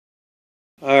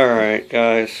Alright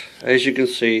guys, as you can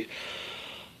see,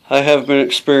 I have been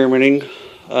experimenting.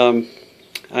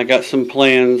 I got some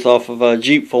plans off of a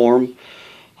Jeep forum.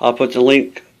 I'll put the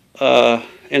link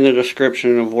in the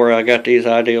description of where I got these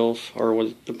ideals or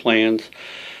with the plans.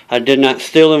 I did not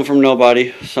steal them from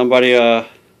nobody. Somebody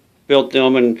built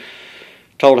them and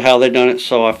told how they done it,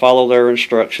 so I follow their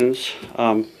instructions.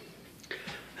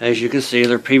 As you can see,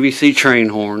 they're PVC train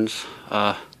horns.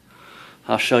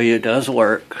 I'll show you it does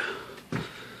work.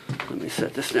 Let me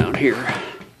set this down here.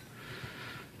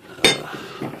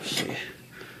 Let's see.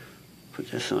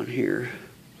 Put this on here.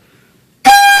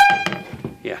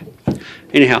 Yeah.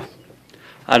 Anyhow,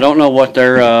 I don't know what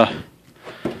they're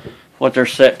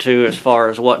set to as far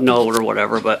as what node or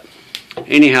whatever, but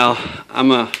anyhow, I'm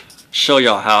gonna show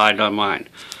y'all how I done mine.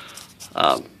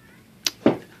 I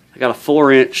got a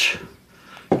 4-inch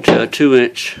to a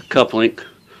 2-inch coupling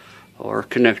or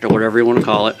connector, whatever you want to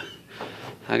call it.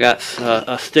 I got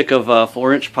a stick of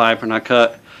 4-inch pipe, and I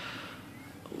cut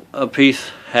a piece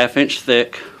 1/2 inch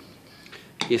thick.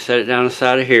 You set it down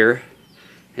inside of here,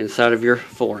 inside of your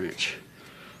 4-inch.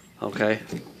 Okay.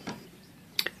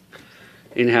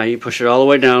 Anyhow, you push it all the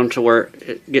way down to where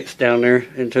it gets down there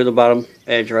into the bottom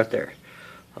edge right there.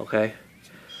 Okay.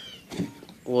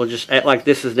 We'll just act like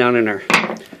this is down in there.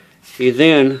 You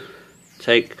then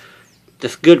take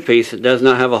this good piece. It does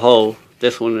not have a hole.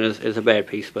 This one is a bad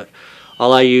piece, but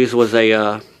all I used was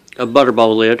a butter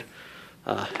bowl lid.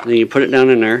 Then you put it down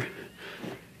in there.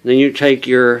 Then you take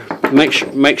your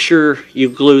make sure you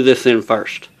glue this in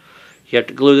first. You have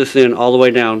to glue this in all the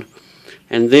way down,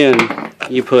 and then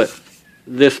you put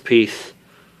this piece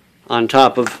on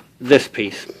top of this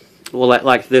piece. Well,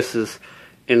 like this is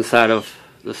inside of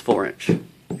this 4-inch.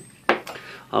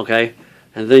 Okay,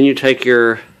 and then you take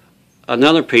your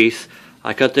another piece.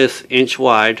 I cut this inch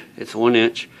wide. It's 1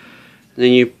 inch. And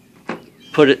then you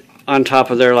put it on top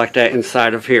of there like that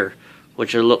inside of here,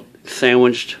 which will look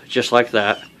sandwiched just like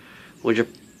that, with your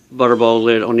butter bowl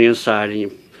lid on the inside,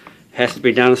 and it has to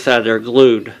be down inside there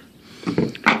glued.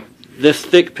 This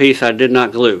thick piece I did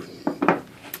not glue.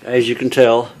 As you can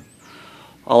tell,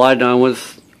 all I done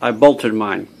was I bolted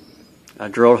mine. I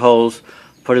drilled holes,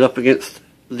 put it up against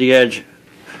the edge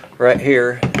right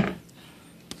here.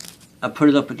 I put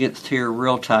it up against here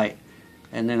real tight,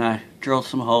 and then I drilled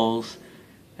some holes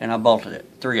and I bolted it,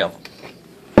 3 of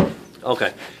them.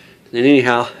 Okay, then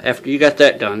anyhow, after you got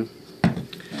that done,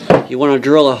 you want to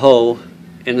drill a hole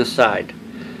in the side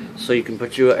so you can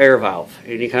put you an air valve,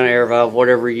 any kind of air valve,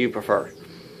 whatever you prefer.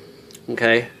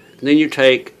 Okay, and then you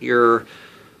take your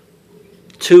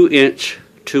 2-inch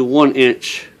to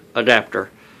 1-inch adapter.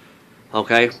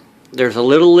 Okay, there's a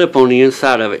little lip on the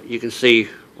inside of it, you can see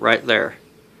right there.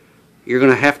 You're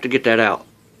going to have to get that out.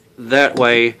 That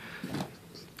way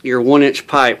your 1-inch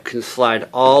pipe can slide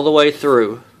all the way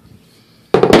through.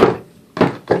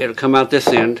 It'll come out this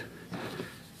end.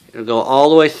 It'll go all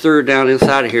the way through down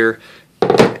inside of here,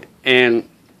 and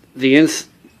the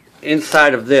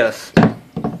inside of this,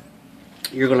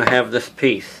 you're going to have this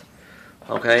piece.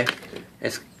 Okay,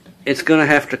 it's going to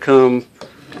have to come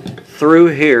through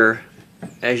here.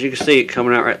 As you can see, it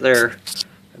coming out right there,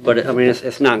 but I mean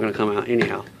it's not going to come out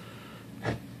anyhow.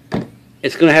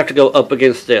 It's going to have to go up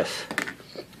against this.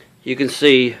 You can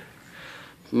see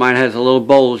mine has a little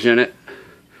bulge in it.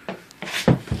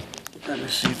 Let me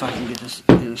see if I can get this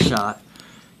in a shot.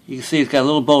 You can see it's got a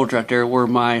little bulge right there where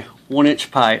my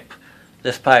 1-inch pipe,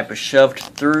 this pipe is shoved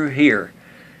through here,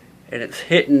 and it's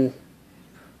hitting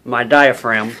my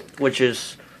diaphragm, which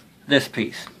is this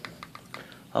piece.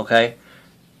 Okay,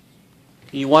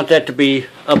 you want that to be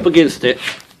up against it.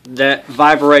 That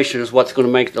vibration is what's going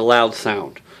to make the loud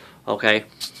sound. Okay,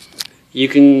 you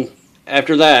can,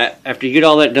 after you get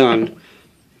all that done,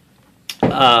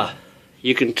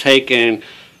 you can take and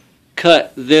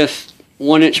cut this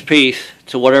 1-inch piece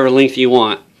to whatever length you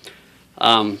want.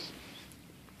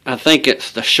 I think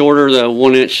it's the shorter the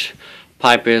 1-inch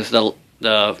pipe is, the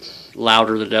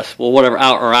louder the decibel, whatever,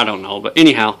 or I don't know. But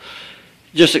anyhow,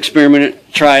 just experiment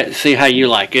it, try it, see how you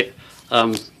like it.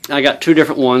 I got 2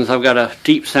 different ones. I've got a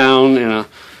deep sound and a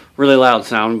really loud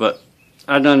sound, but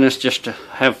I've done this just to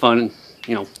have fun and,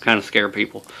 you know, kind of scare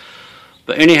people.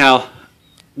 But anyhow,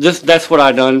 that's what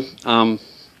I done.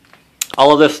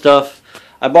 All of this stuff,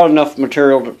 I bought enough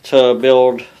material to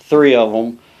build 3 of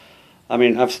them. I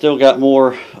mean, I've still got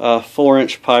more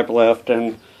 4-inch pipe left,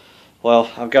 and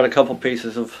well, I've got a couple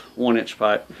pieces of 1-inch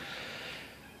pipe.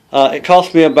 It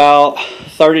cost me about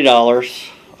 $30.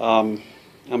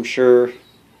 I'm sure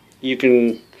you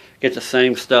can get the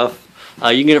same stuff.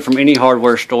 You can get it from any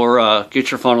hardware store.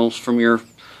 Get your funnels from your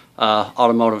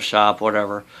automotive shop,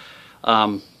 whatever.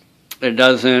 It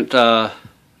doesn't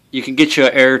you can get you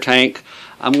an air tank.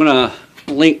 I'm gonna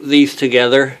link these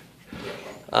together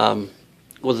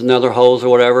with another hose or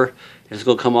whatever. It's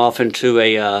gonna come off into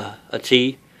a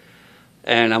T,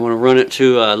 and I'm gonna run it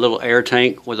to a little air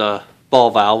tank with a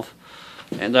ball valve,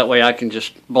 and that way I can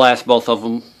just blast both of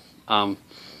them.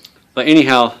 But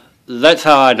anyhow, that's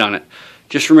how I done it.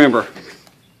 Just remember,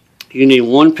 you need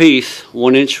one piece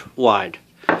 1 inch wide.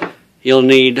 You'll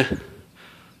need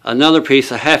another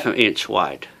piece 1/2 inch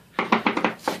wide.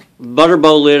 Butter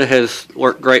bow lid has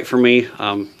worked great for me.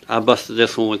 I busted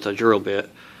this one with a drill bit.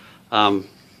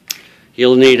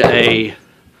 You'll need a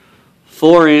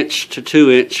 4 inch to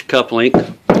 2 inch cup link,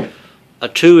 a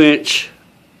 2 inch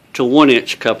to 1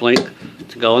 inch cup link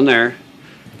to go in there.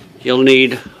 You'll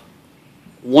need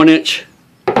 1 inch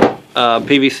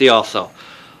PVC also.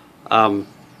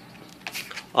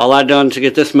 All I done to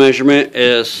get this measurement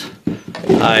is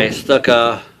I stuck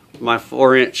my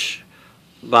 4 inch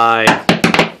by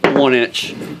 1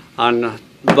 inch on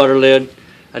the butter lid.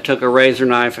 I took a razor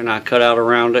knife and I cut out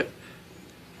around it,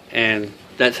 and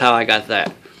that's how I got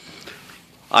that.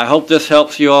 I hope this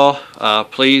helps you all.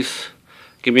 Please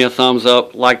give me a thumbs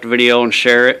up, like the video, and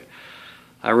share it.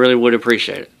 I really would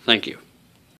appreciate it. Thank you.